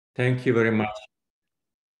Thank you very much.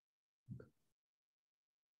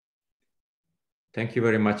 Thank you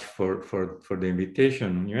very much for the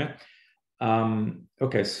invitation. Yeah.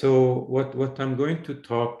 Okay, so what I'm going to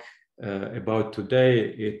talk about today,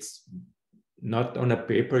 it's not on a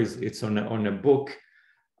paper, it's on a book.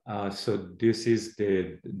 So this is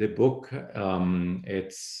the book.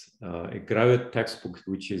 It's a graduate textbook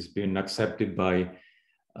which has been accepted by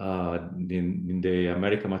in the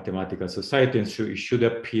American Mathematical Society, and so it should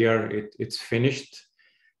appear. It's finished.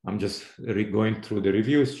 I'm just going through the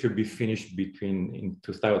reviews. Should be finished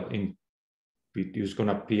it's going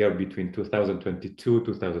to appear between 2022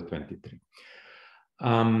 2023.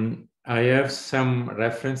 I have some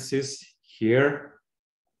references here.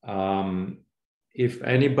 If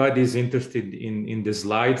anybody is interested in the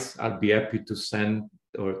slides, I'll be happy to send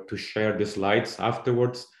or to share the slides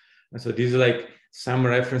afterwards. And so these are like some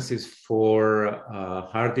references for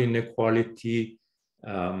hard inequality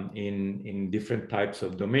in different types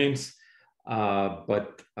of domains.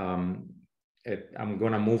 But I'm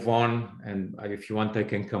going to move on, and if you want, I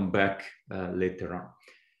can come back later on.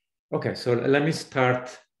 Okay, so let me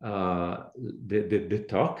start the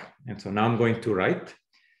talk. And so now I'm going to write.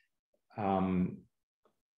 And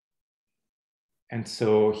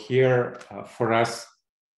so here for us,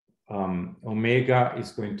 omega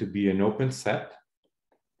is going to be an open set.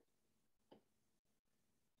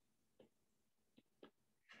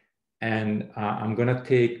 And I'm going to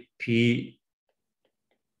take P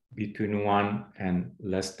between 1 and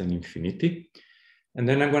less than infinity. And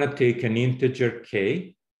then I'm going to take an integer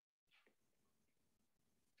K.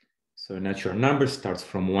 So a natural number starts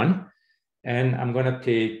from 1. And I'm going to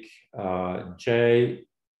take J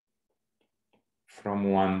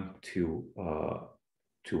from 1 to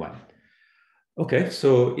 1. Okay,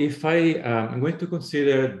 so if I'm going to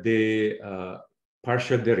consider the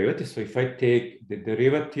partial derivative. So if I take the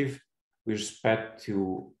derivative with respect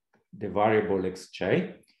to the variable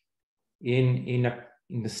xj in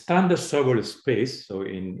the standard Sobolev space, so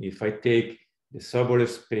if I take the Sobolev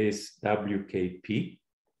space WKP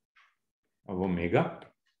of omega,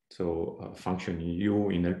 so function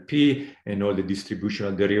u in LP, and all the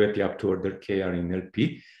distributional derivative up to order k are in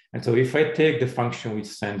LP. And so if I take the function which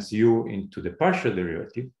sends u into the partial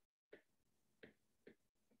derivative,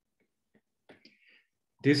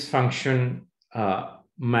 this function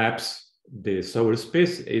maps the Sobolev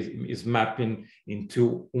space is mapping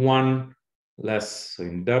into 1 less, so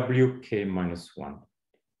in W k minus 1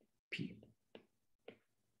 P.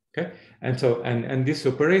 Okay, and so and this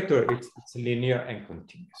operator, it's linear and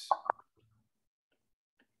continuous.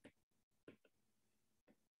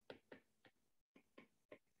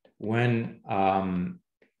 When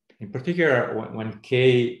in particular, when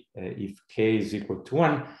k, if k is equal to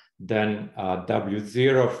 1, then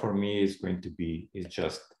W0 for me is going to be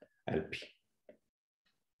just LP.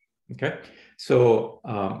 Okay, so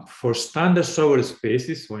for standard Sobolev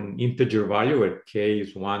spaces, when integer value where k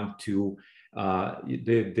is 1, 2,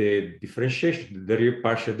 the differentiation, the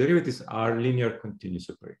partial derivatives are linear continuous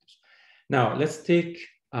operators. Now let's take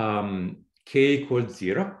k equals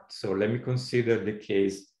 0. So let me consider the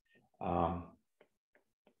case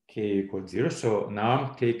k equals 0. So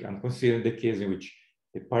now I'm considering the case in which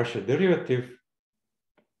the partial derivative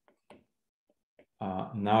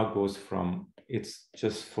now goes from, it's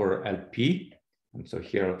just for LP. And so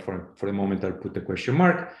here for the moment, I'll put the question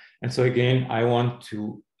mark. And so again, I want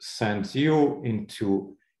to send u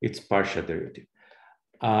into its partial derivative.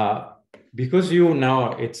 Because u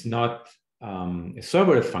now, it's not a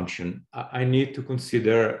Sobolev function, I need to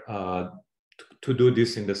consider to do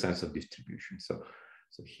this in the sense of distribution. So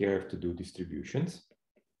here I have to do distributions.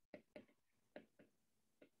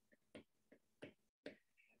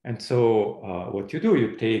 And so what you do,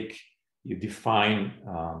 you define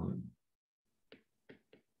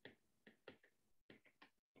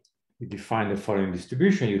the following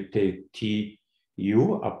distribution. You take tu,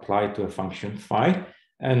 apply to a function phi,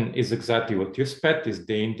 and is exactly what you expect, is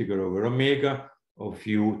the integral over omega of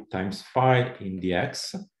u times phi in the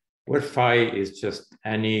x, where phi is just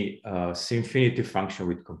any C-infinity function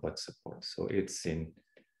with complete support. So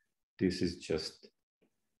this is just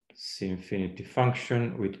C-infinity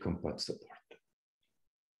function with complete support.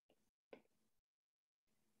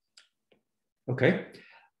 Okay.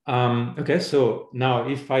 Okay, so now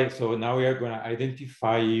now we are going to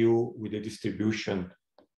identify u with the distribution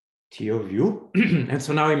T of u. And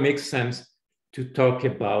so now it makes sense to talk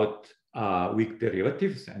about weak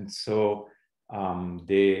derivatives. And so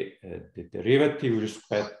the derivative with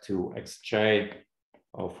respect to xj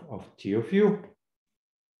of T of u,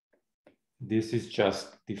 this is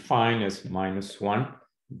just defined as -1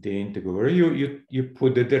 the integral over u, you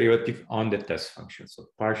put the derivative on the test function. So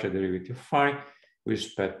partial derivative phi with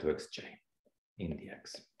respect to xj in the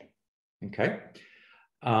x. Okay.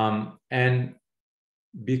 And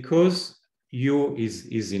because u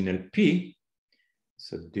is in LP,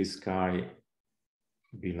 so this guy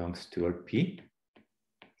belongs to LP,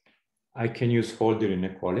 I can use Holder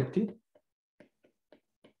inequality.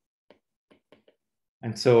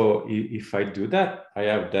 And so if I do that, I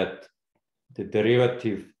have that the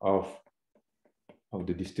derivative of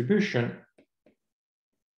the distribution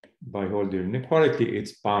by Holder inequality,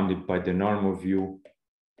 it's bounded by the norm of u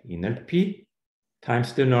in LP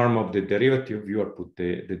times the norm of the derivative of u, or put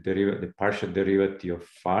the partial derivative of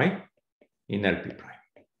phi in LP prime.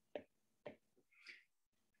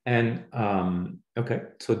 And okay,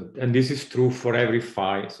 so, and this is true for every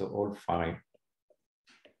phi, so all phi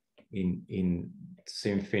in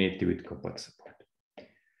infinity with compact support.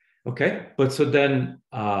 Okay, but so then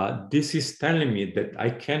this is telling me that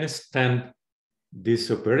I can extend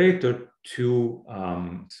this operator to,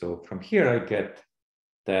 so from here I get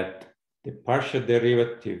that the partial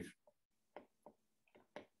derivative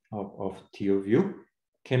of T of u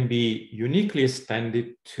can be uniquely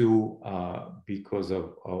extended to, because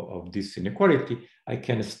of this inequality, I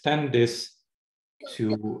can extend this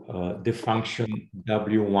to the function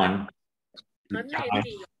W1.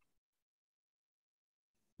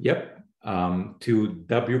 Yep, to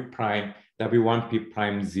W prime, W1P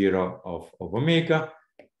prime 0 of omega,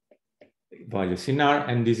 values in R,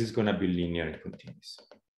 and this is going to be linear and continuous.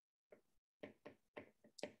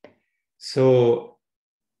 So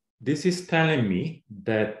this is telling me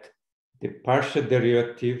that the partial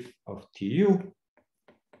derivative of Tu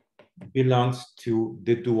belongs to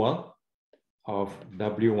the dual of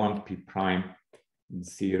W1P prime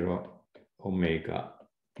 0 omega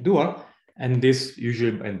dual. And this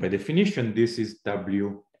usually, and by definition, this is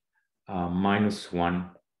W minus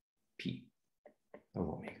 1P of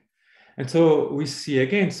omega. And so we see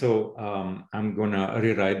again, so I'm gonna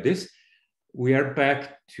rewrite this. We are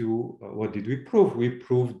back to, what did we prove? We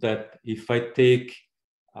proved that if I take,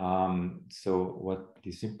 so what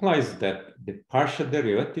this implies that the partial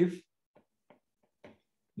derivative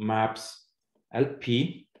maps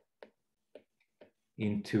LP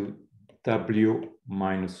into W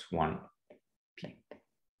minus 1P.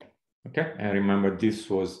 Okay, and remember this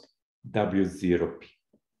was W0P.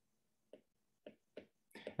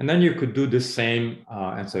 And then you could do the same,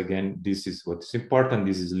 and so again, this is what's important,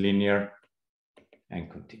 this is linear and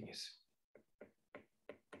continuous.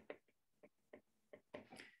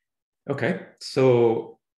 Okay,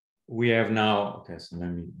 so we have now, okay, so let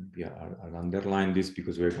me, maybe I'll underline this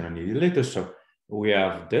because we're gonna need it later. So we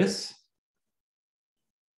have this.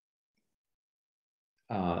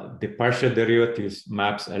 The partial derivatives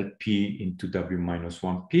maps LP into W minus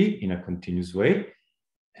 1P in a continuous way.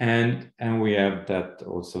 And we have that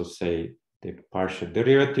also say the partial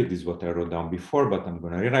derivative, this is what I wrote down before, but I'm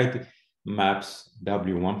gonna rewrite it, maps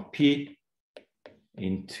W1P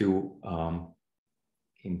into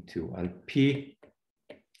LP,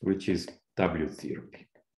 which is W0P,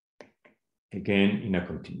 again in a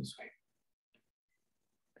continuous way.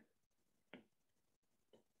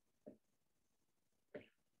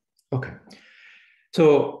 Okay,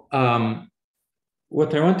 so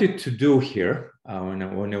what I wanted to do here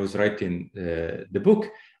when I was writing the book,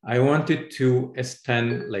 I wanted to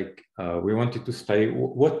extend, like, we wanted to study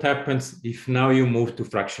what happens if now you move to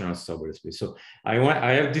fractional Sobolev space. So I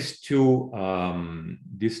have these two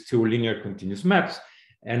linear continuous maps,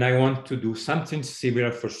 and I want to do something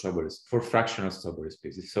similar for fractional Sobolev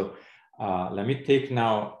spaces. So let me take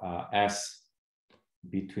now S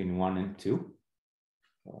between 1 and 2.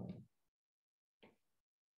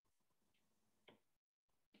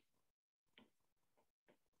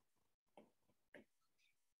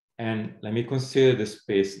 And let me consider the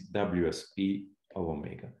space WSP of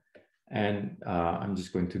omega. And I'm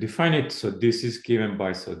just going to define it. So this is given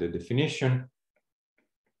by, so the definition.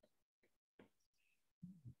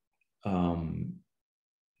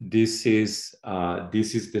 This is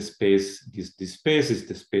the space, this space is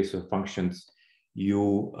the space of functions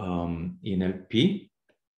U in LP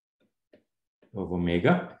of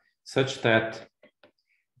omega, such that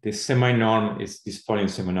the semi-norm is, this following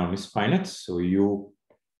semi-norm is finite. So U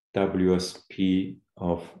WSP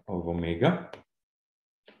of omega,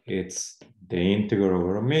 it's the integral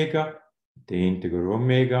over omega, the integral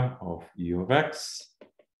omega of U of x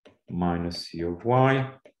minus U of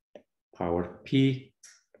y power p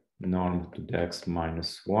norm to the x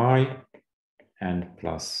minus y and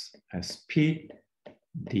plus sp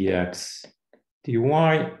dx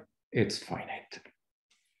dy, it's finite.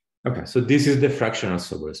 Okay, so this is the fractional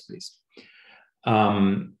Sobolev space.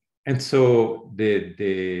 And so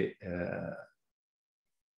the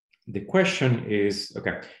question is,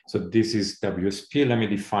 okay, so this is WSP. Let me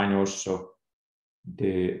define also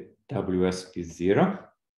the WSP0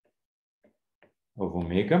 of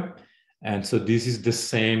omega. And so this is the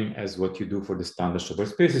same as what you do for the standard Sobolev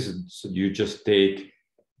spaces. So you just take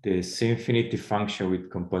the C-infinity function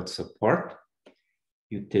with compact support.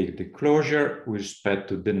 You take the closure with respect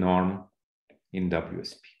to the norm in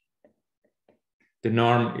WSP. The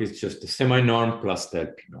norm is just the semi-norm plus the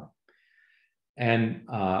LP norm. And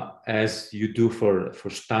as you do for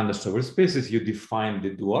standard Sobolev spaces, you define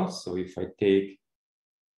the dual. So if I take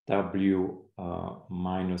W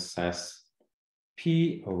minus S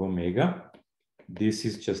P of omega, this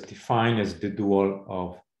is just defined as the dual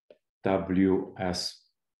of W S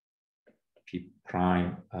P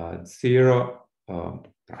prime 0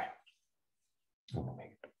 prime of omega.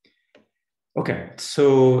 Okay,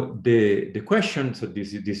 so the question, so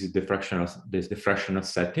this is the fractional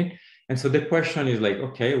setting, and so the question is like,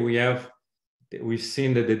 okay, we've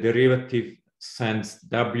seen that the derivative sends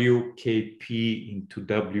WKP into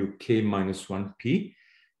WK minus 1P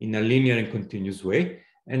in a linear and continuous way,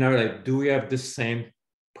 and now like, do we have the same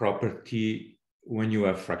property when you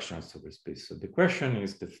have fractional Sobolev space? So the question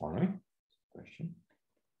is the following question.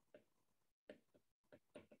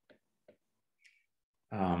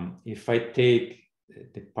 If I take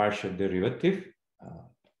the partial derivative,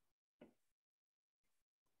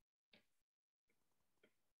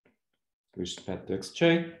 with respect to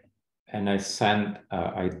xj, and I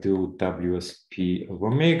do WSP of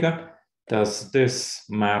omega, does this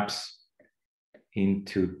maps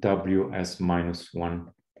into WS minus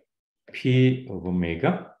 1P of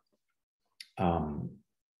omega?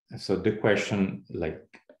 So the question, like,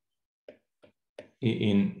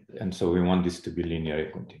 and so we want this to be linear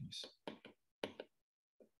and continuous.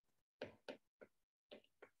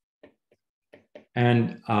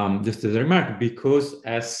 And just as a remark, because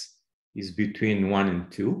S is between 1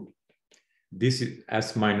 and 2, this is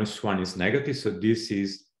S minus 1 is negative, so this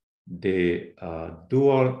is the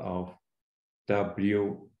dual of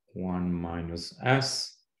W1 minus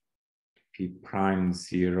S P prime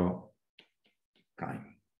 0 prime.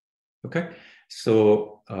 Okay,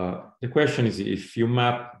 so the question is, if you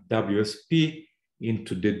map WSP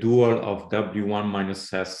into the dual of W1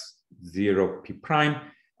 minus S 0 P prime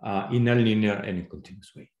in a linear and a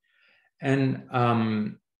continuous way. And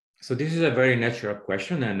so this is a very natural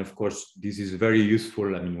question. And of course, this is very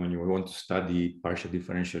useful, I mean, when you want to study partial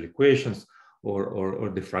differential equations or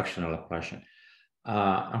the fractional operation.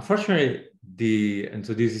 Unfortunately, and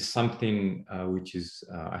so this is something which is,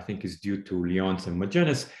 I think is due to Lyons and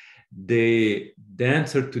Magenes. The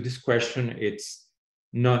answer to this question, is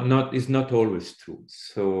not always true.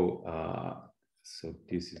 So so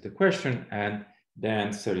this is the question, and the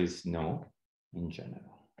answer is no in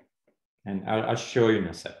general. And I'll show you in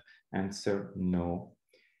a second. Answer no.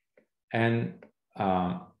 And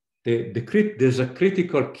there's a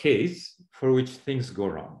critical case for which things go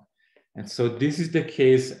wrong. And so this is the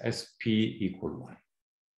case SP equal 1.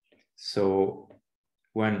 So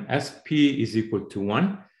when SP is equal to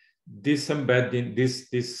 1, this embedding,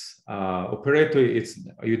 this operator,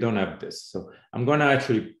 you don't have this. So I'm going to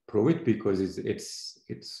actually prove it because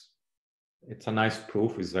it's a nice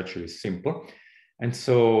proof. It's actually simple. And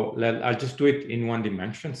so I'll just do it in one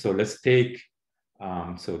dimension. So let's take,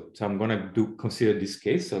 so I'm going to consider this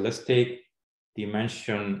case. So let's take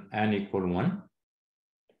dimension n equal 1.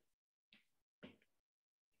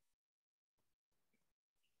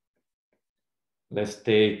 Let's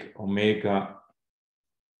take omega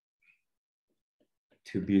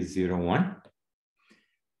to be 0, 1.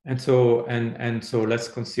 And so, and so let's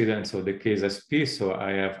consider, and so the case SP, so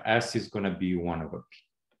I have S is going to be 1 over P.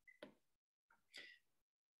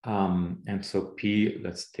 And so P,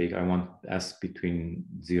 let's take, I want S between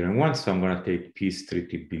 0 and 1, so I'm going to take P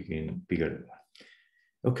strictly bigger than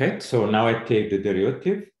 1. Okay, so now I take the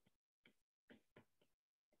derivative.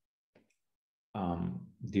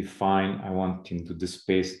 Define, I want into the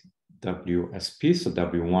space WSP, so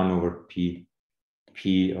W1 over P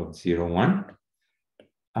of 0, 1.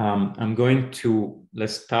 I'm going to,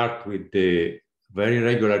 let's start with the very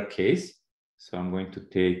regular case. So I'm going to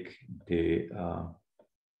take the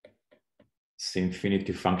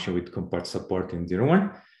infinity function with compact support in 0,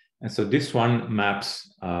 1. And so this one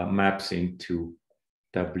maps into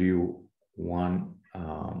W1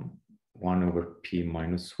 1 over P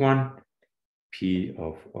minus 1, P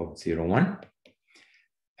of 0, 1.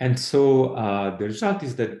 And so the result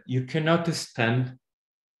is that you cannot extend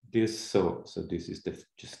this, so this is the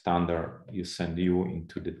just standard, you send u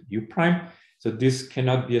into the u prime. So this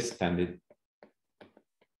cannot be extended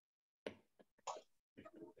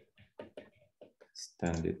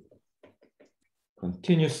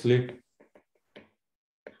continuously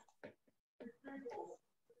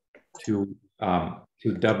to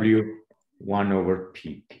W1 over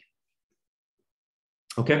P.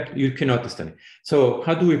 Okay, you cannot extend it. So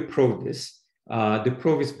how do we prove this? The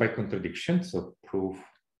proof is by contradiction. So proof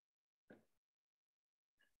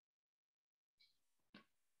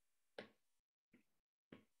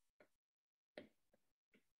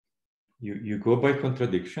you go by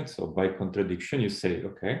contradiction. So by contradiction, you say,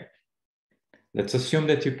 okay, let's assume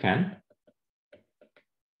that you can.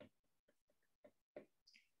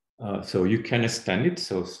 So you can extend it.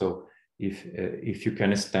 So if you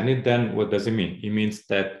can extend it, then what does it mean? It means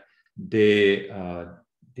that the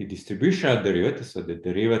distributional derivative, so the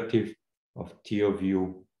derivative of T of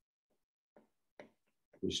u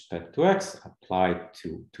with respect to x applied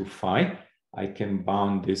to phi, I can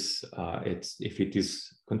bound this. If it is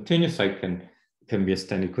continuous, can be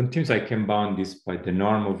extended continuous. I can bound this by the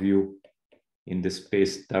norm of u in the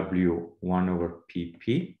space W1 over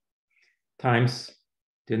PP times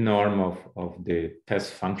the norm of the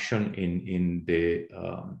test function in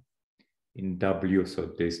W.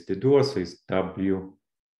 So there's the dual, so it's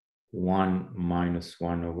W1 minus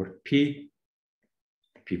 1 over P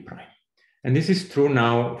prime. And this is true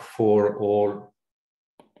now for all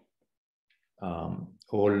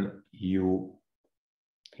u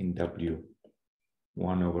in W1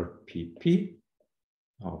 over PP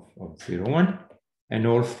of 0, 1, and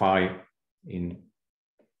all phi in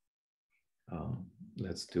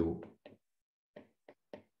let's do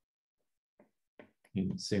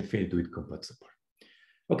in infinity with compact support.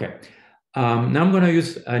 Okay, now I'm going to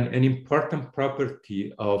use an important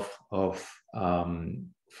property of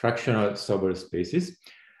fractional Sobolev spaces.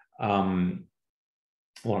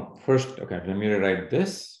 Well, first, okay, let me rewrite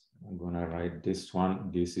this. I'm going to write this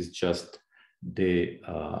one. This is just the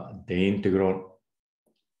integral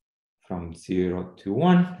from 0 to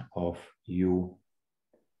 1 of u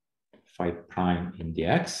phi prime in the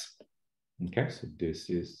x. Okay, so this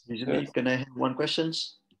is. Usually, can I have one question?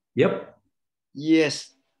 Yep.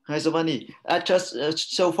 Yes. Hi, Giovanni.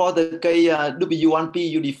 So for the W1P,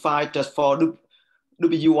 you define just for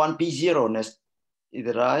W1P zeroness, is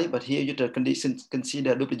that right? But here you the conditions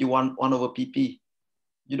consider W1 over PP.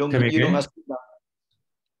 You don't assume that.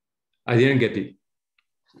 I didn't get it.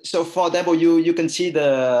 So for example, you can see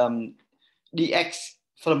the dx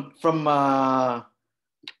from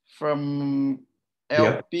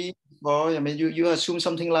LP before. I mean, you assume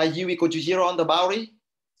something like u equal to 0 on the boundary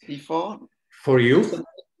before. For you?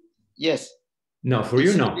 Yes. No, for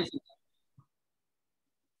you, no.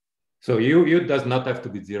 So u does not have to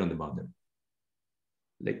be 0 on the boundary.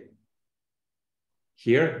 Like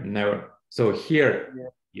here, never. So here,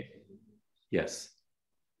 yeah. Yes.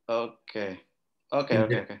 Okay.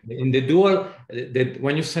 In the dual,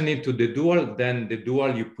 when you send it to the dual, then the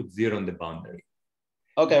dual you put 0 on the boundary.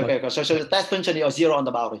 Okay. So the test function is 0 on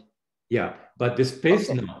the boundary. Yeah, but the space,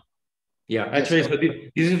 no. Yeah, actually, so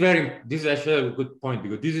this is actually a good point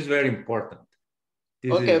because this is very important.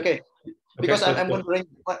 Okay. Because I'm wondering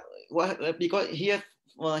what because here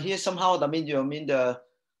somehow I mean you mean the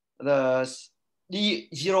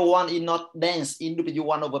D01 is not dense in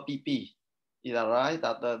W1 over PP. Is that right?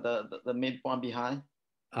 That the main point behind.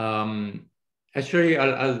 Actually,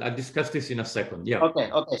 I'll discuss this in a second. Yeah. Okay.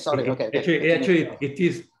 Sorry. Okay. Actually, it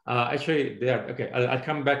is actually there. Okay, I'll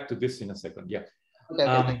come back to this in a second. Yeah. Okay.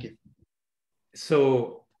 Thank you.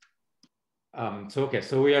 So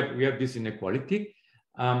we have this inequality.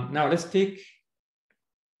 Now let's take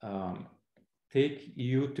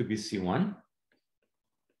U to be C1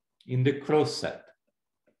 in the closed set.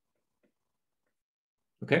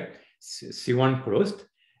 Okay, C1 closed.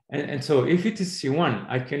 And so if it is C1,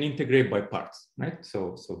 I can integrate by parts, right?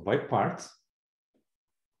 So by parts.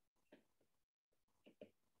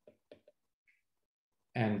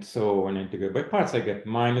 And so when I integrate by parts, I get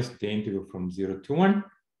minus the integral from 0 to 1.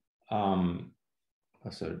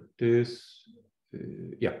 So this,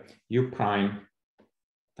 u prime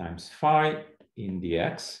times phi in the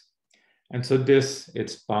x. And so this,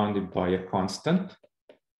 it's bounded by a constant,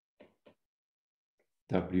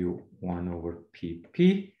 W1 over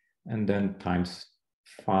PP, and then times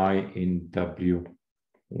phi in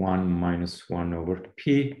W1 minus 1 over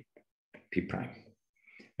P prime.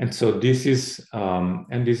 And so this is,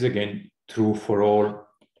 and this is again true for all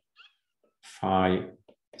phi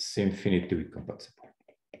infinity with compact support.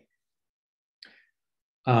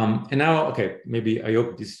 And now, okay, maybe I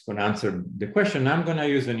hope this is going to answer the question. I'm going to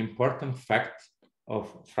use an important fact of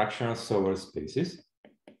fractional Sobolev spaces.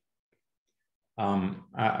 And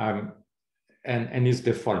it's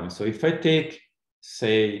the following. So if I take,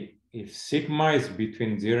 say, if sigma is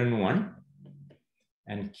between 0 and 1,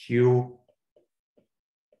 and Q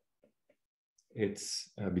it's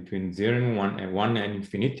between 0 and 1 and 1 and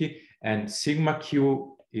infinity, and sigma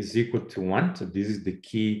Q is equal to 1, so this is the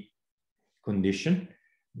key condition,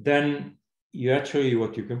 then you actually,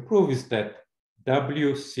 what you can prove is that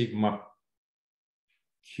W sigma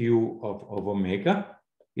Q of omega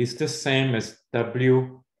is the same as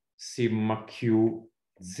W sigma Q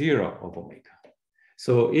 0 of omega.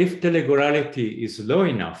 So if the regularity is low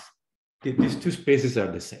enough, these two spaces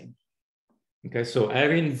are the same. Okay, so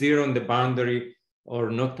having 0 on the boundary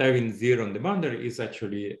or not having 0 on the boundary is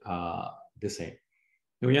actually the same.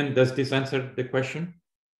 Nguyen, does this answer the question?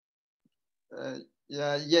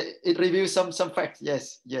 Yeah, it reveals some facts.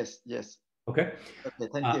 Yes. Okay. Okay,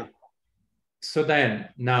 thank you. So then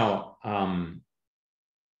now,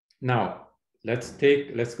 let's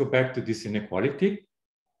go back to this inequality.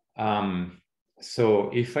 So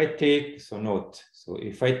if I take,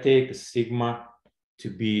 if I take sigma to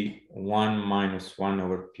be 1 minus 1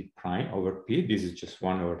 over p prime over p, this is just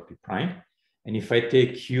 1 over p prime. And if I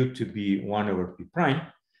take q to be 1 over p prime,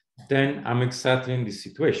 then I'm exactly in this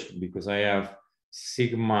situation because I have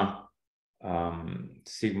sigma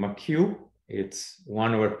q, it's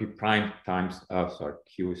 1 over p prime times,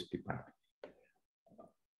 q is p prime.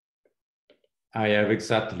 I have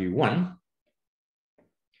exactly 1.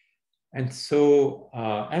 And so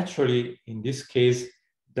actually, in this case,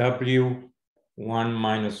 W 1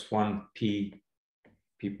 minus 1 p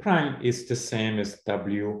prime is the same as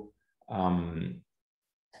W 1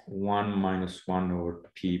 minus 1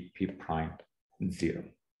 over p prime 0.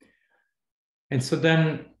 And so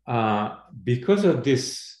then, because of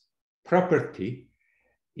this property,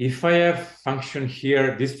 if I have function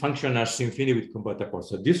here, this function are infinity with compatible.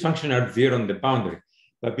 So this function are 0 on the boundary.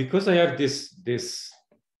 But because I have this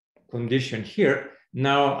condition here,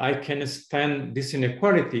 now I can expand this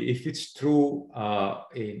inequality if it's true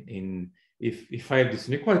if I have this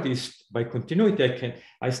inequality by continuity,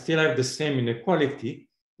 I still have the same inequality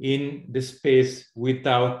in the space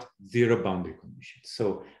without 0 boundary conditions.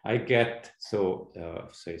 So I get,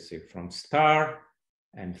 say from star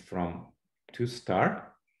and from 2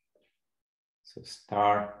 star, so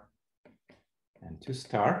star and 2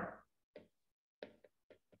 star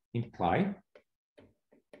imply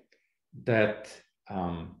that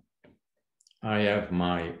I have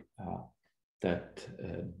my,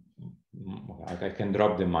 I can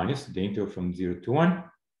drop the minus, the integral from 0 to 1,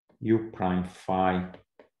 u prime phi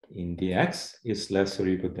in dx is less or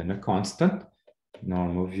equal than a constant,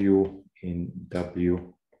 norm of u in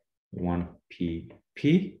W1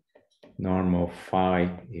 p, norm of phi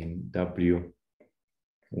in W1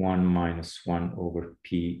 minus 1 over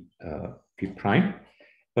p prime.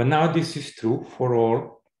 But now this is true for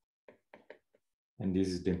all, and this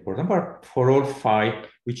is the important part, for all phi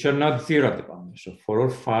which are not 0 at the boundary. So for all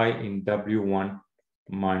phi in W1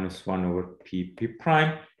 minus 1 over p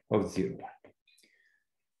prime of 0, 1.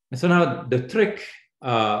 And so now the trick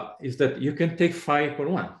is that you can take phi equal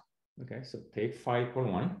 1. Okay, so take phi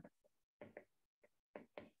equal 1.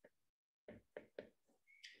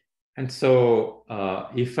 And so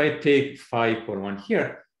if I take phi equal 1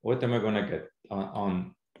 here, what am I going to get?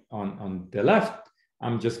 On the left,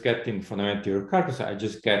 I'm just getting fundamental calculus. I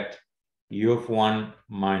just get u of 1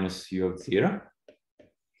 minus u of 0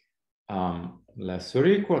 less or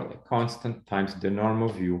equal a constant times the norm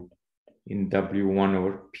of u in W1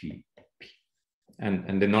 over p.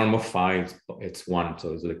 And the norm of phi, it's 1.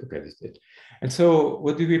 So it's like, okay, this is it. And so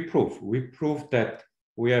what did we prove? We proved that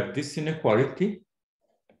we have this inequality.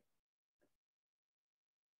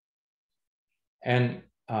 And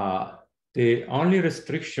the only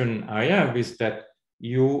restriction I have is that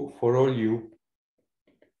u, for all u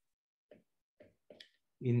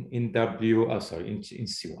in W, in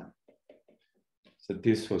C1. So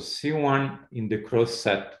this was C1 in the cross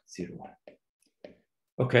set 0, 1.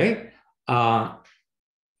 Okay.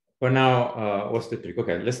 But now, what's the trick?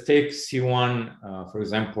 Okay, let's take C1, for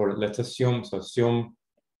example, let's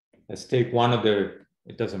take one of the,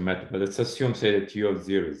 it doesn't matter, but let's assume, say, that u of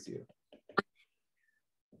 0 is 0.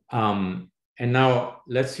 And now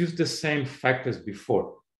let's use the same fact as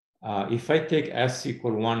before. If I take S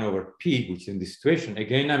equal 1 over P, which in this situation,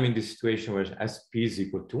 again, I'm in this situation where SP is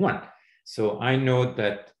equal to 1. So I know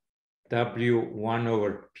that W1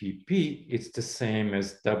 over PP, it's the same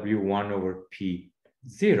as W1 over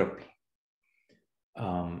P0P.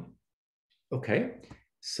 Okay,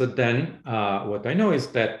 So then what I know is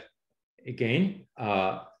that, again,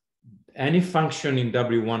 any function in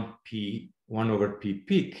W1P, 1 over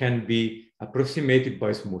PP can be approximated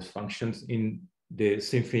by smooth functions in the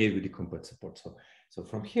infinity with the compact support. So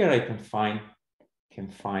from here I can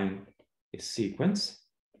find a sequence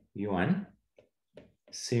UN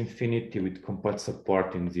infinity with compact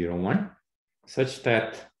support in 0, 1, such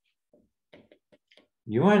that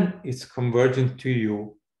UN is convergent to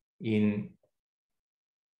U in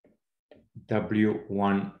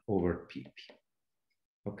W1 over PP.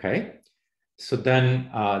 Okay, so then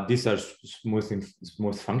these are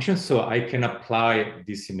smooth functions. So I can apply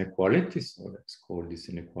this inequality. So let's call this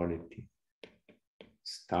inequality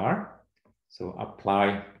star. So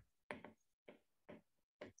apply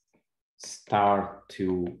star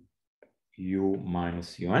to U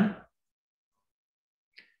minus UN.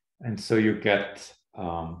 And so you get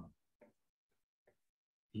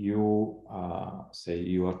say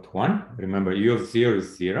U of 1. Remember, U of 0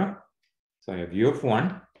 is 0. So I have U of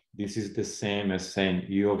 1. This is the same as saying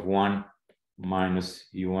U of 1 minus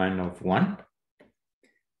UN of 1.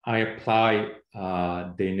 I apply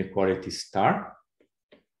the inequality star.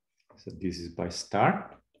 So this is by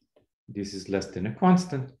star. This is less than a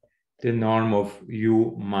constant. The norm of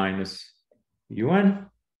U minus UN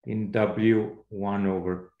in W1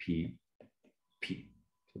 over P.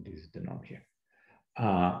 So this is the norm here.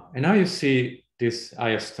 And now you see this, I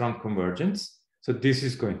have strong convergence. So this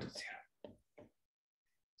is going to 0.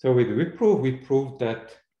 So what do we prove? We prove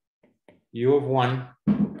that U of 1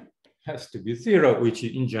 has to be 0, which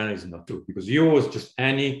in general is not true, because U was just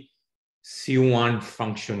any C1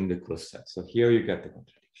 function in the closed set. So here you get the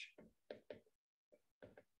contradiction.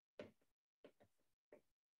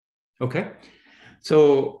 Okay,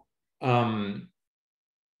 so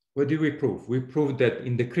what did we prove? We proved that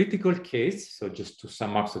in the critical case, so just to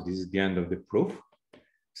sum up, so this is the end of the proof.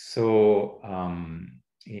 So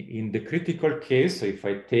in the critical case, so if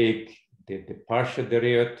I take the partial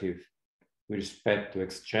derivative with respect to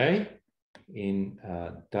xj in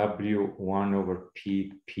W1 over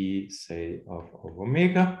PP, say, of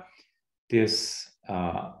omega, this,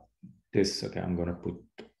 okay, I'm going to put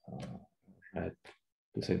red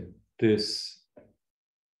to say this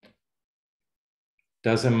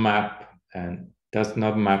doesn't map and does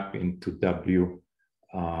not map into W1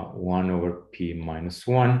 over P minus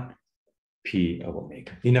 1 P of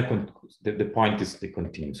omega. In a the point is the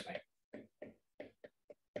continuous way.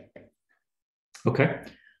 Okay.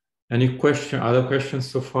 Any question? Other questions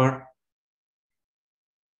so far?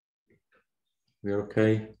 We're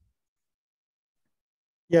okay.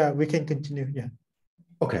 Yeah, we can continue. Yeah.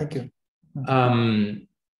 Okay. Thank you.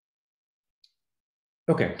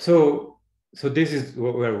 Okay. So this is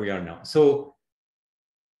where we are now. So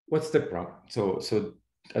what's the problem? So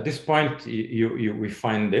at this point, we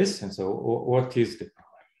find this, and so what is the problem?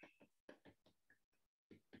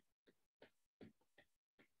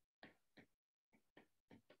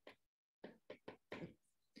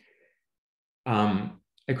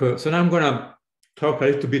 So now I'm going to talk a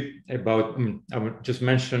little bit about, I will just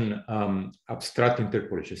mention abstract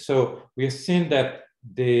interpolation. So we have seen that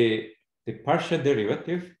the partial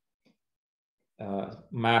derivative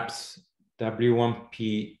maps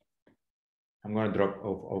W1P, I'm going to drop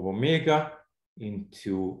of omega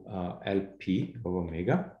into LP of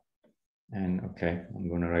omega. And okay, I'm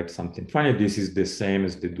going to write something funny. This is the same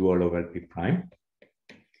as the dual of LP prime.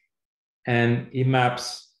 And it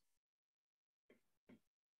maps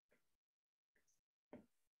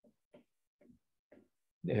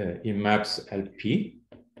LP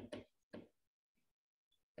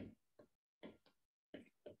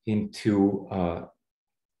into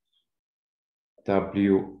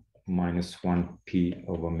W minus 1P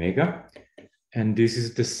of omega. And this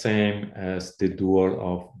is the same as the dual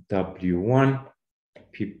of W1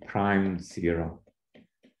 P prime 0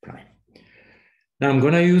 prime. Now I'm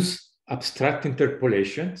going to use abstract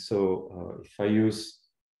interpolation. So if I use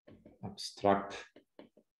abstract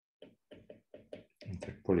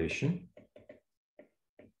interpolation,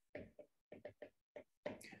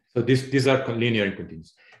 so these are linear and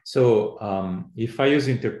continuous. So if I use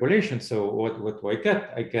interpolation, so what do I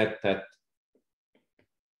get? I get that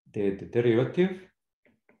the derivative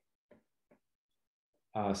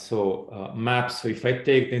maps. So if I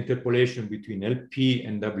take the interpolation between LP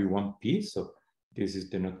and W1P, so this is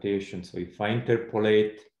the notation. So if I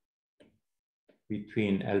interpolate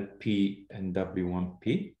between LP and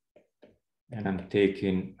W1P, and I'm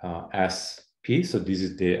taking SP, so this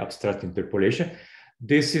is the abstract interpolation.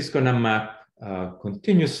 This is going to map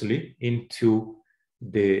continuously into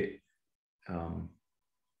the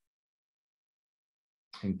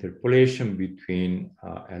interpolation between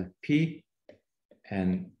LP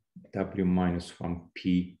and W minus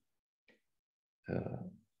 1P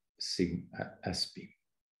sigma SP.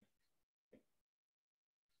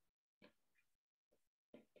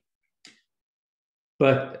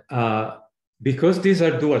 But because these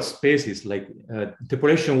are dual spaces, like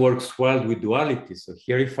interpolation works well with duality. So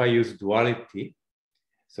here, if I use duality,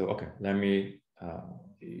 so okay, let me,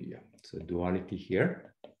 so duality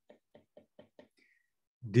here.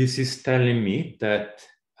 This is telling me that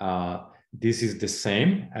this is the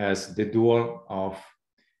same as the dual of,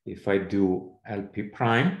 if I do LP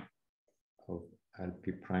prime, of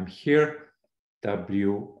LP prime here,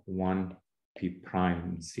 W1P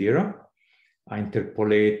prime 0. I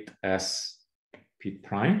interpolate as P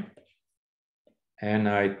prime, and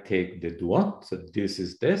I take the dual. So this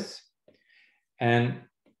is this. And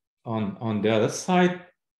on the other side,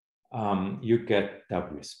 you get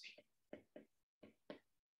WSP.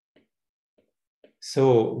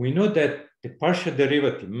 So we know that the partial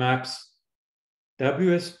derivative maps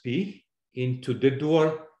WSP into the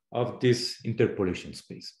dual of this interpolation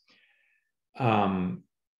space.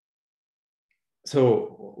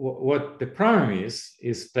 So what the problem is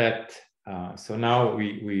that, so now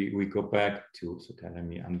we go back to, so let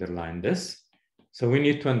me underline this. So we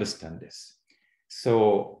need to understand this.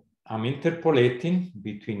 So I'm interpolating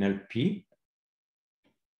between LP,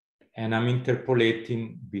 and I'm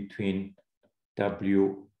interpolating between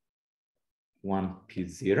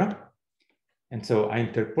W1P0. And so I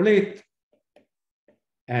interpolate,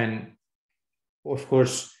 and of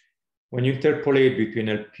course, when you interpolate between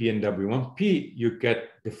LP and W1P, you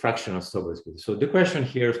get the fractional Sobolev. So the question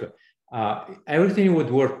here is, everything would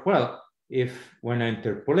work well if when I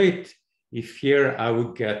interpolate, if here I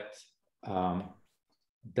would get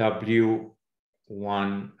WSP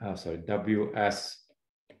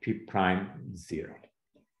prime 0.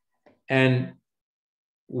 And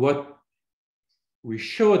what we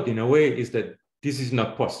showed in a way is that this is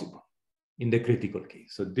not possible in the critical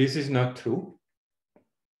case. So this is not true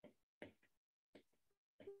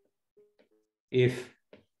if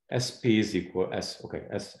SP is equal as, okay,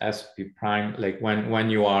 as SP prime, like when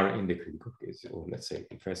you are in the critical case, or let's say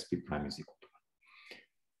if SP prime is equal to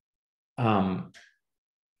 1.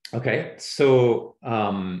 Okay, so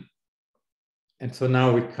and so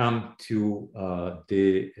now we come to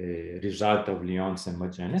the result of Lyons and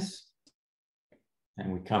Magenes,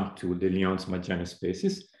 and we come to the Lyons-Magenes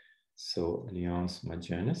spaces. So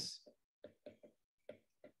Lyons-Magenes.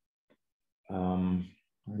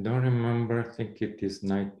 I don't remember, I think it is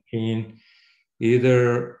 19,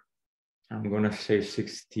 either, I'm gonna say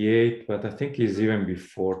 68, but I think it's even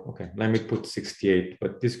before. Okay, let me put 68,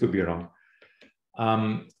 but this could be wrong.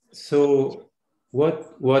 So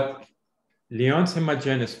what Lyons and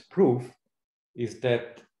Magenes prove is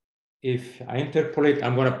that if I interpolate,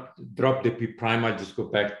 I'm gonna drop the P prime, I'll just go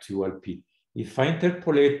back to LP. If I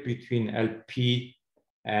interpolate between LP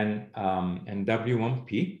and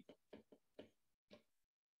W1P,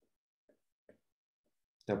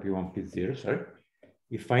 W1P0, sorry.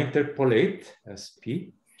 If I interpolate as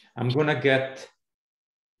P, I'm gonna get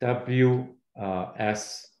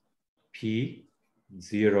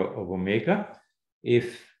WSP0 of omega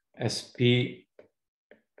if SP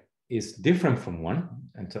is different from 1.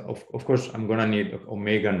 And so of course, I'm gonna need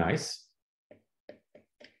omega nice.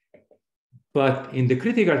 But in the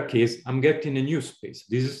critical case, I'm getting a new space.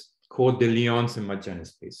 This is called the Lyons and Magenes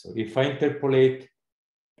space. So if I interpolate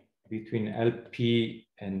between LP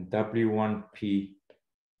and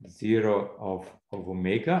W1P0 of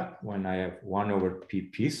omega, when I have 1 over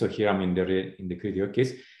PP, so here I'm in the critical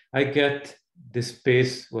case, I get the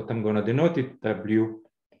space, what I'm gonna denote it,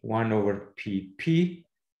 W1 over PP.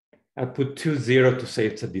 I put 2, 0 to say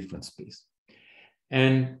it's a different space.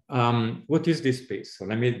 And what is this space? So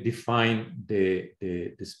let me define the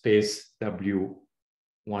space W1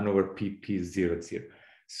 over PP 0, 0.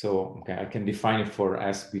 So okay, I can define it for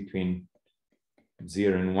S between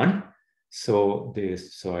 0 and 1. So I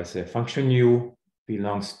say function U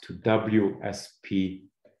belongs to WSP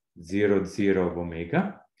 0, 0 of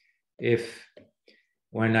omega. If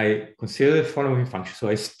when I consider the following function, so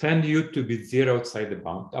I extend U to be 0 outside the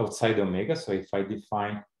bound, outside omega. So if I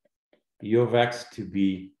define U of X to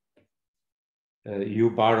be U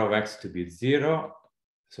bar of X to be 0,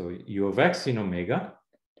 so U of X in omega,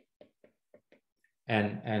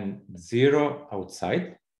 and 0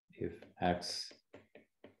 outside if X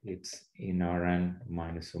it's in Rn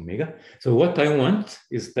minus omega. So what I want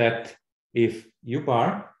is that if U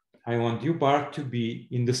bar, I want U bar to be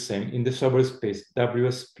in the Sobolev space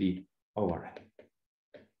WSP over N.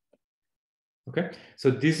 Okay,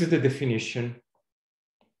 so this is the definition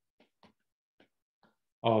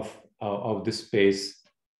of the space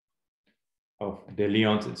of the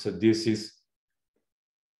Lyons. So this is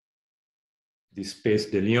the space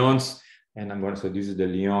de Lyons, and I'm going to, so this is the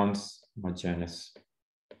Lyons-Magenes.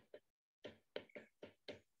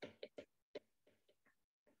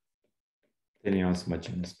 The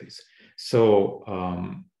Lyons-Magenes space. So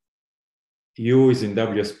U is in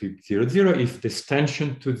WSP 0, 0 if the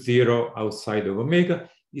extension to 0 outside of omega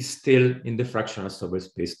is still in the fractional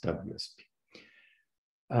subspace WSP.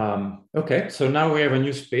 Okay, so now we have a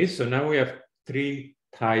new space. So now we have three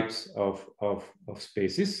types of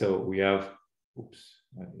spaces. So we have, oops,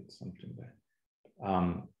 I did something there.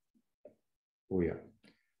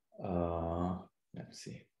 Let's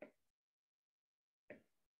see.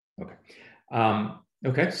 Okay.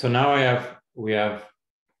 Okay, so now we have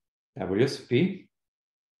WSP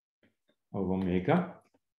of omega,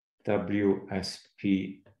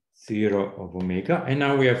 WSP 0 of omega, and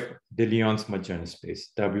now we have the Lyons-Magenes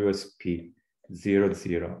space, WSP 0,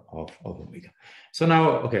 0 of omega. So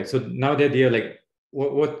now, okay, so now the idea, like,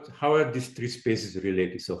 how are these three spaces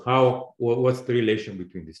related? So what's the relation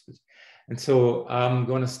between these spaces? And so I'm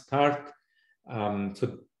going to start,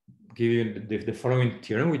 so give you the following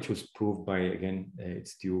theorem, which was proved by, again,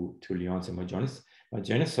 it's due to Lyons and Magenes.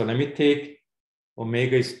 So let me take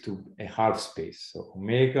omega is to a half space. So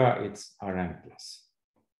omega, it's Rn plus.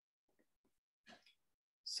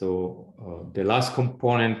 So the last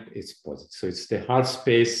component is positive. So it's the half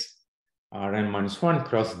space Rn minus 1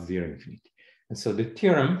 cross 0 infinity. And so the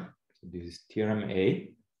theorem, so this is theorem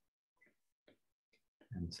A.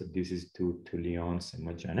 And so this is due to Lyons and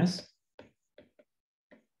Magenes.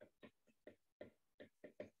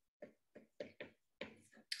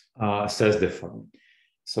 Says the following.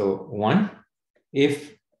 So 1,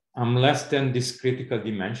 if I'm less than this critical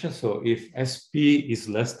dimension, so if SP is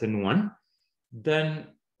less than 1,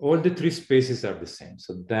 then all the three spaces are the same.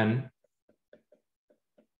 So then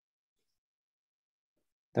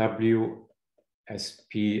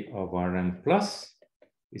WSP of Rn plus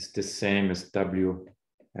is the same as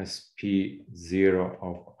WSP 0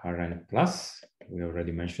 of Rn plus. We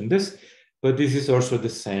already mentioned this, but this is also the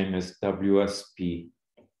same as WSP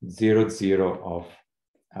 0, 0 of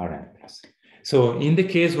Rn plus. So in the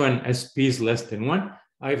case when SP is less than 1,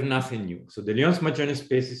 I have nothing new. So the Lyons-Magenes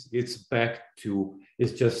space it's back to,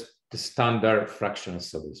 it's just the standard fractional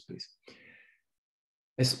subspace.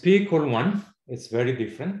 SP equal 1, it's very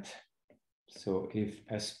different. So if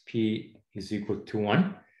SP is equal to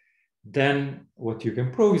 1, then what you can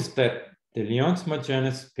prove is that the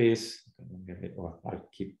Lyons-Magenes space, or I'll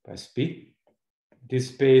keep SP, this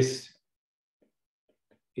space,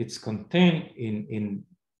 it's contained in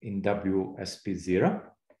WSP0,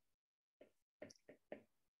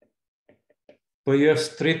 but you have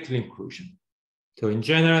strictly inclusion. So in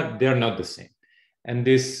general, they're not the same. And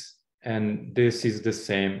this is the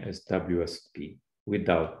same as WSP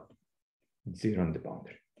without 0 on the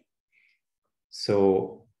boundary.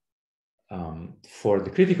 So for the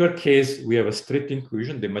critical case, we have a strict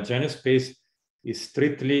inclusion. The Magenes space is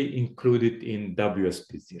strictly included in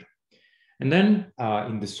WSP0. And then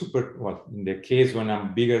in the case when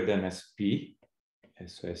I'm bigger than SP,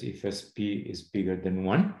 so as if SP is bigger than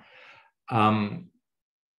 1,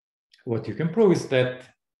 what you can prove is that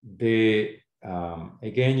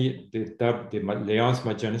again, the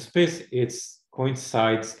Lyons-Magenes space, it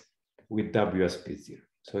coincides with WSP0.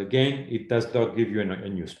 So again, it does not give you a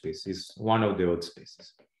new space. It's one of the odd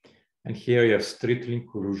spaces. And here you have strict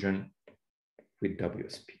inclusion with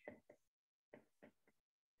WSP.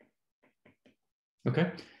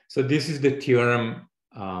 Okay, so this is the theorem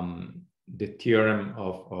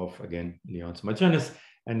of again, Lyons-Magenes.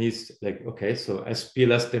 And it's like, okay, so SP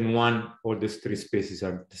less than 1, all these three spaces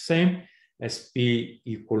are the same. SP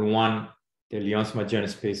equal 1, the Lyons-Magenes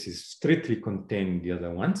space is strictly containing the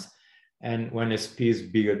other ones. And when SP is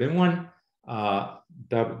bigger than 1,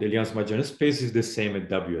 the Lyons-Magenes space is the same at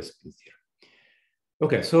WSP0.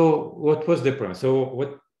 Okay, so what was the problem? So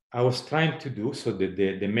what I was trying to do, so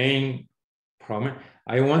the main problem,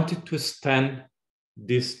 I wanted to extend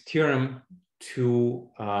this theorem to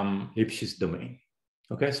Lipschitz domain.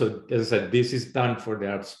 Okay, so as I said, this is done for the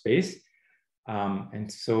Earth space.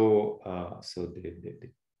 And so,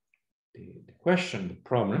 the question, the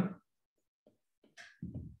problem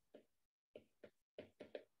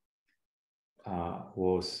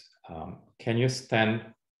was, can you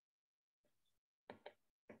extend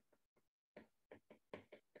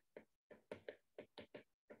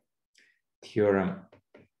theorem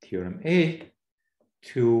A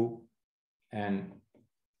to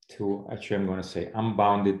actually I'm going to say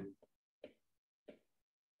unbounded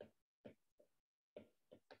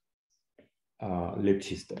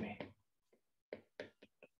Lipschitz domain.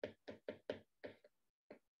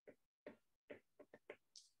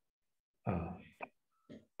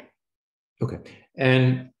 Okay,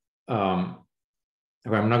 and I'm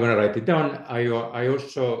not going to write it down. I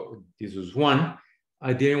also, this was one,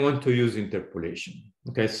 I didn't want to use interpolation.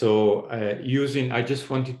 Okay, so I just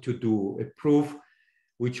wanted to do a proof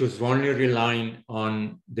which was only relying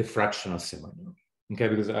on the fractional seminorm. Okay,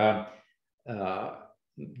 because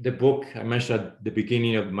the book I mentioned at the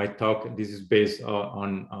beginning of my talk, this is based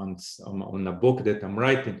on a book that I'm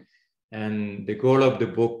writing. And the goal of the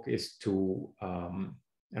book is to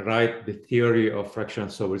write the theory of fractional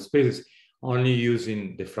Sobolev spaces only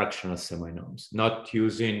using the fractional seminorms, not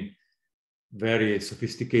using very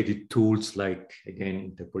sophisticated tools like, again,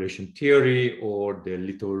 interpolation theory or the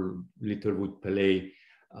Littlewood-Pillay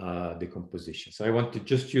decomposition. So I want to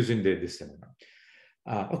just using the seminorm.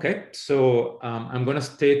 Okay, so I'm going to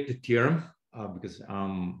state the theorem because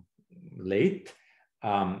I'm late.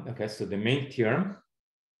 Okay, so the main theorem.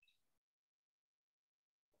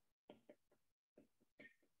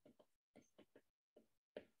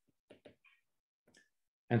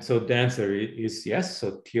 And so the answer is yes.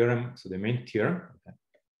 So theorem, so the main theorem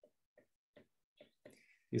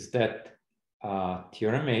is that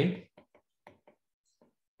theorem A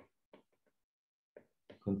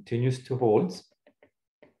continues to hold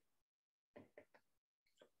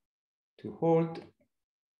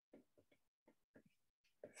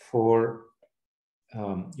for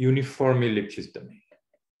uniformly Lipschitz domain.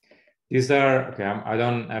 These are, okay, I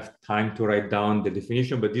don't have time to write down the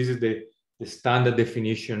definition, but this is the standard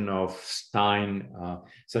definition of Stein.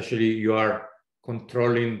 Essentially, you are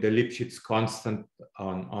controlling the Lipschitz constant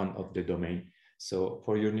of the domain. So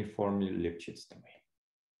for uniformly Lipschitz domain.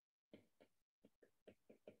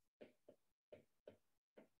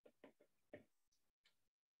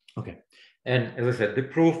 Okay, and as I said, the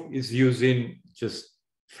proof is using just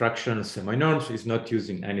fractional seminorms. It's not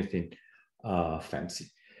using anything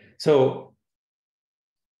fancy. So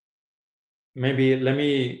maybe let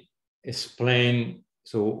me explain,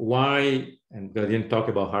 so why, and I didn't talk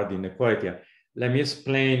about hard inequality. Let me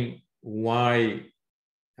explain why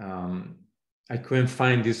I couldn't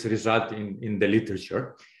find this result in the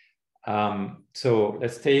literature. So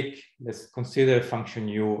let's consider a function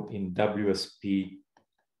u in WSP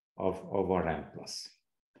of Rn plus.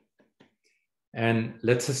 And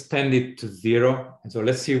let's extend it to 0. And so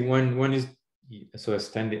let's see when is, so I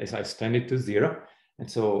extend it to 0. And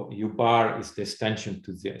so U bar is the extension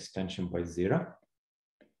to the extension by 0.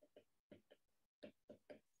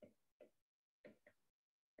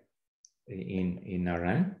 In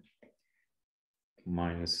Rn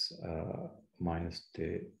minus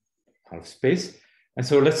the half space. And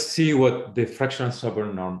so let's see what the fractional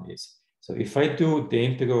Sobolev norm is. So if I do the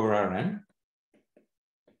integral Rn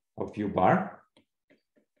of U bar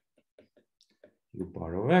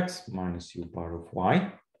of x minus U bar of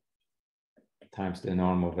y times the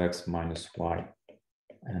norm of x minus y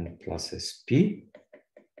and plus sp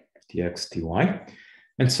dx dy.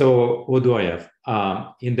 And so what do I have?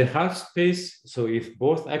 In the half space, so if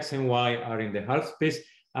both x and y are in the half space,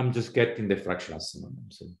 I'm just getting the fractional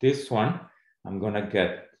seminorm. So this one, I'm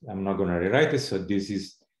not gonna rewrite it. So this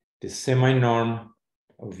is the seminorm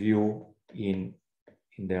of u in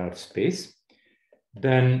the half space.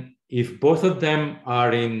 Then if both of them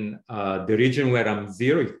are in the region where I'm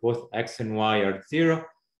 0, if both x and y are 0,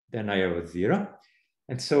 then I have a 0.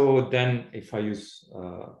 And so then if I use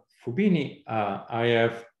Fubini, I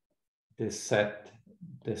have the set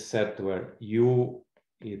where u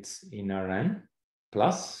it's in Rn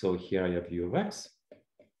plus, so here I have u of x.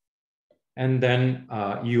 And then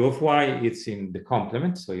u of y, it's in the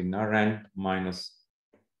complement, so in Rn minus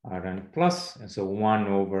Rn plus, and so 1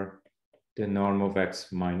 over the norm of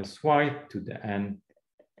x minus y to the n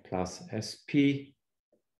plus sp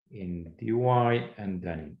in dy and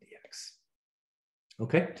then in dx.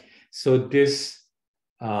 Okay, so this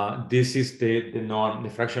is the norm, the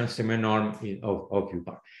fractional seminorm of U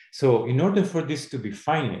bar. So in order for this to be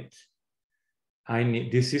finite,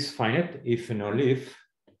 this is finite if and only if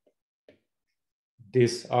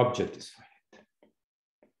this object is finite.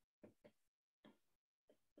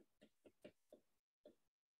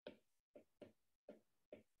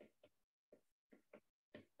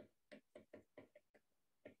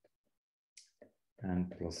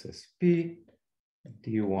 And plus sp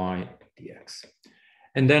dy dx.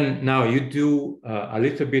 And then now you do a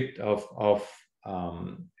little bit of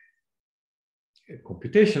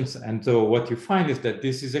computations. And so what you find is that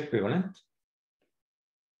this is equivalent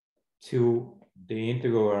to the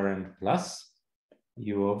integral Rn plus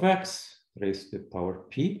u of x raised to the power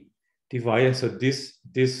p divided. So this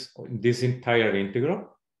entire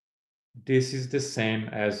integral, this is the same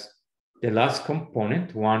as the last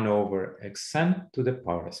component, 1 over xn to the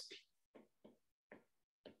power sp.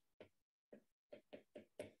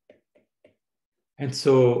 And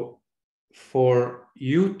so for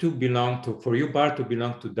u bar to belong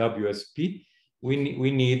to WSP,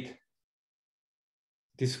 we need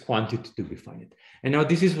this quantity to be finite. And now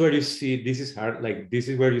this is where you see, this is hard, like this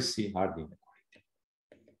is where you see hard inequality.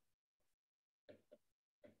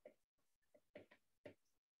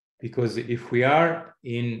 Because if we are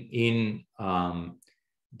in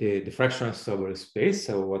the fractional Sobolev space,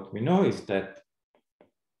 so what we know is that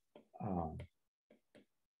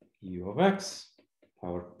u of x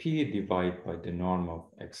power p divided by the norm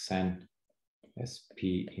of xn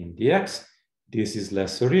sp in dx, this is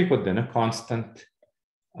less or equal than a constant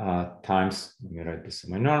times, let me write the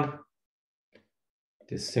semi-norm,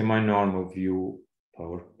 the semi-norm of u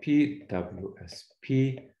power p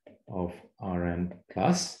WSP of Rn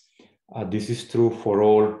plus. This is true for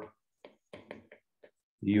all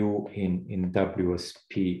u in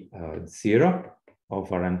WSP 0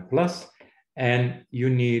 of Rn plus. And you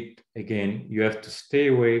need, again, you have to stay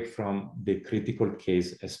away from the critical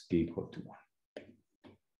case sp equal to 1.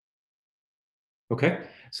 Okay,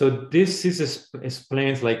 so this is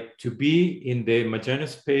explains, like, to be in the Magenes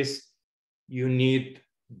space, you need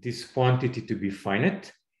this quantity to be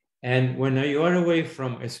finite. And when you are away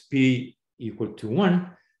from sp equal to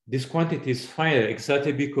 1, this quantity is finite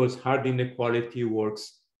exactly because hard inequality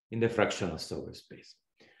works in the fractional Sobolev space.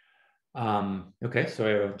 Okay, so I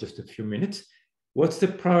have just a few minutes. What's the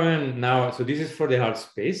problem now? So this is for the hard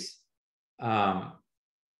space.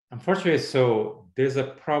 Unfortunately, so there's a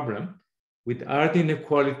problem with hard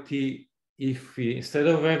inequality. If we, instead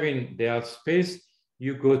of having the hard space,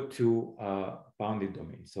 you go to bounded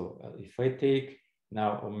domain. So if I take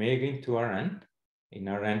now omega into Rn, in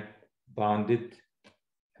Rn bounded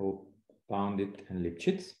and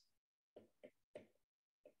Lipschitz,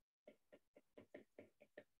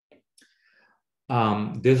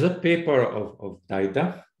 there's a paper of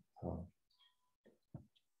Daida.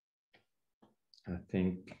 I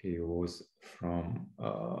think it was from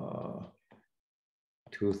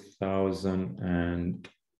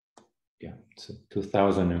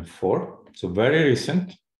 2004. So very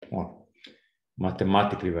recent, or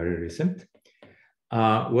mathematically very recent.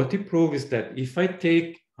 What he proved is that if I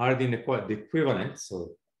take hard inequality, the equivalent,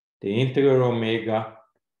 so the integral omega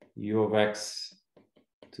u of x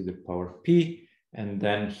to the power p, and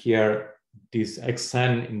then here this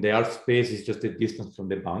xn in the hard space is just the distance from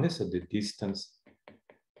the boundary, so the distance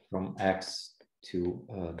from x to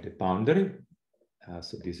the boundary.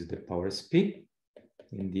 So this is the power sp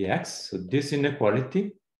in the x. So this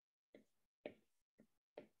inequality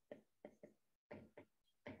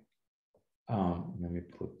let me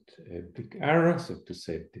put a big arrow, so to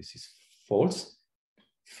say this is false,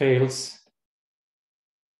 fails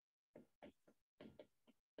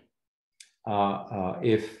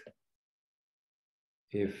if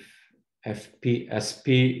sp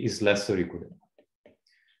is less or equal to 1.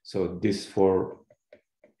 So this for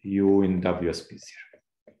u in WSP 0.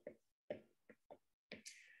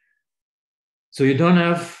 So you don't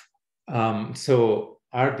have so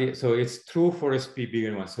it's true for sp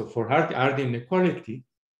bigger than 1. So for hard inequality,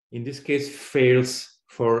 in this case fails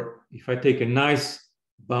for, if I take a nice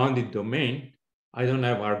bounded domain, I don't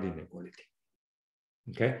have hard inequality.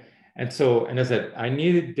 Okay, and so, and as I said, I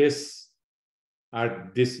needed this.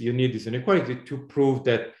 You need this inequality to prove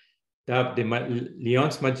that the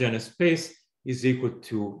Lions-Magenes space is equal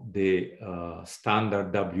to the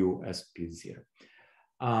standard WSP0.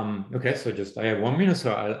 Okay, so just I have 1 minute,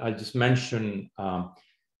 so I'll just mention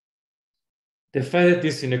the fact that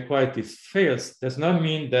this inequality fails does not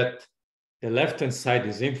mean that the left-hand side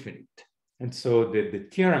is infinite. And so the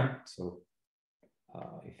theorem, so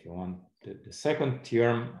if you want the second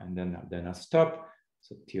theorem, and then I'll stop.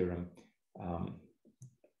 So theorem,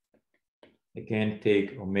 again,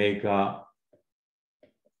 take omega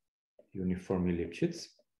uniformly Lipschitz.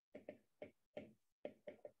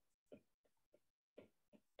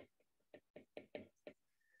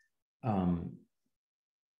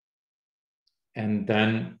 And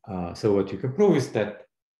then, so what you can prove is that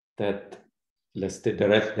let's take the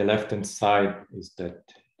left-hand side is that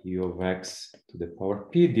u of x to the power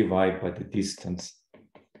p divided by the distance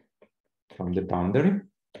from the boundary,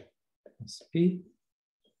 sp.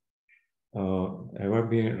 I will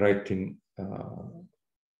be writing,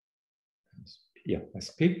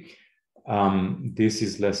 sp. This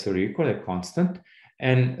is less or equal, a constant.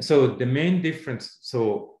 And so the main difference,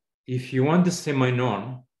 so if you want the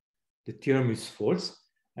semi-norm, the theorem is false.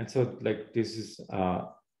 And so like this is,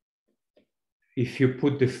 if you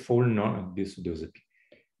put the full norm, this is a P.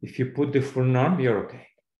 If you put the full norm, you're okay.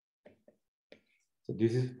 So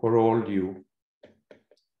this is for all U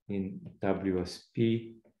in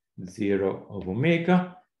WSP 0 of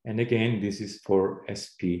omega. And again, this is for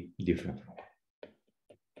SP different from 1.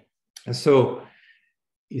 And so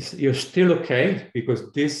you're still okay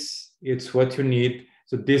because this, it's what you need.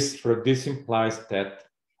 So this implies that,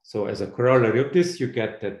 so as a corollary of this, you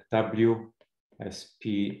get that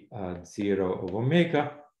WSP 0 of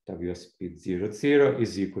omega, WSP 0, 0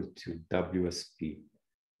 is equal to WSP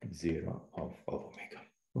 0 of omega.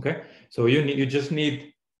 Okay, so you just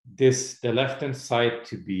need this, the left-hand side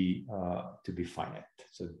to be finite.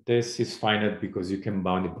 So this is finite because you can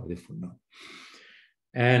bound it by the full norm.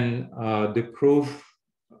 And the proof,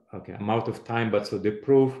 okay, I'm out of time, but so the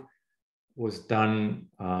proof was done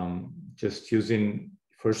just using,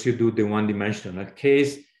 first you do the one-dimensional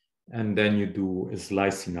case, and then you do a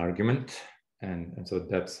slicing argument. And so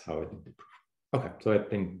that's how I did the proof. Okay, so I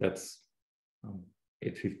think that's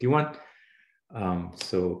 851.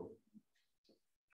 So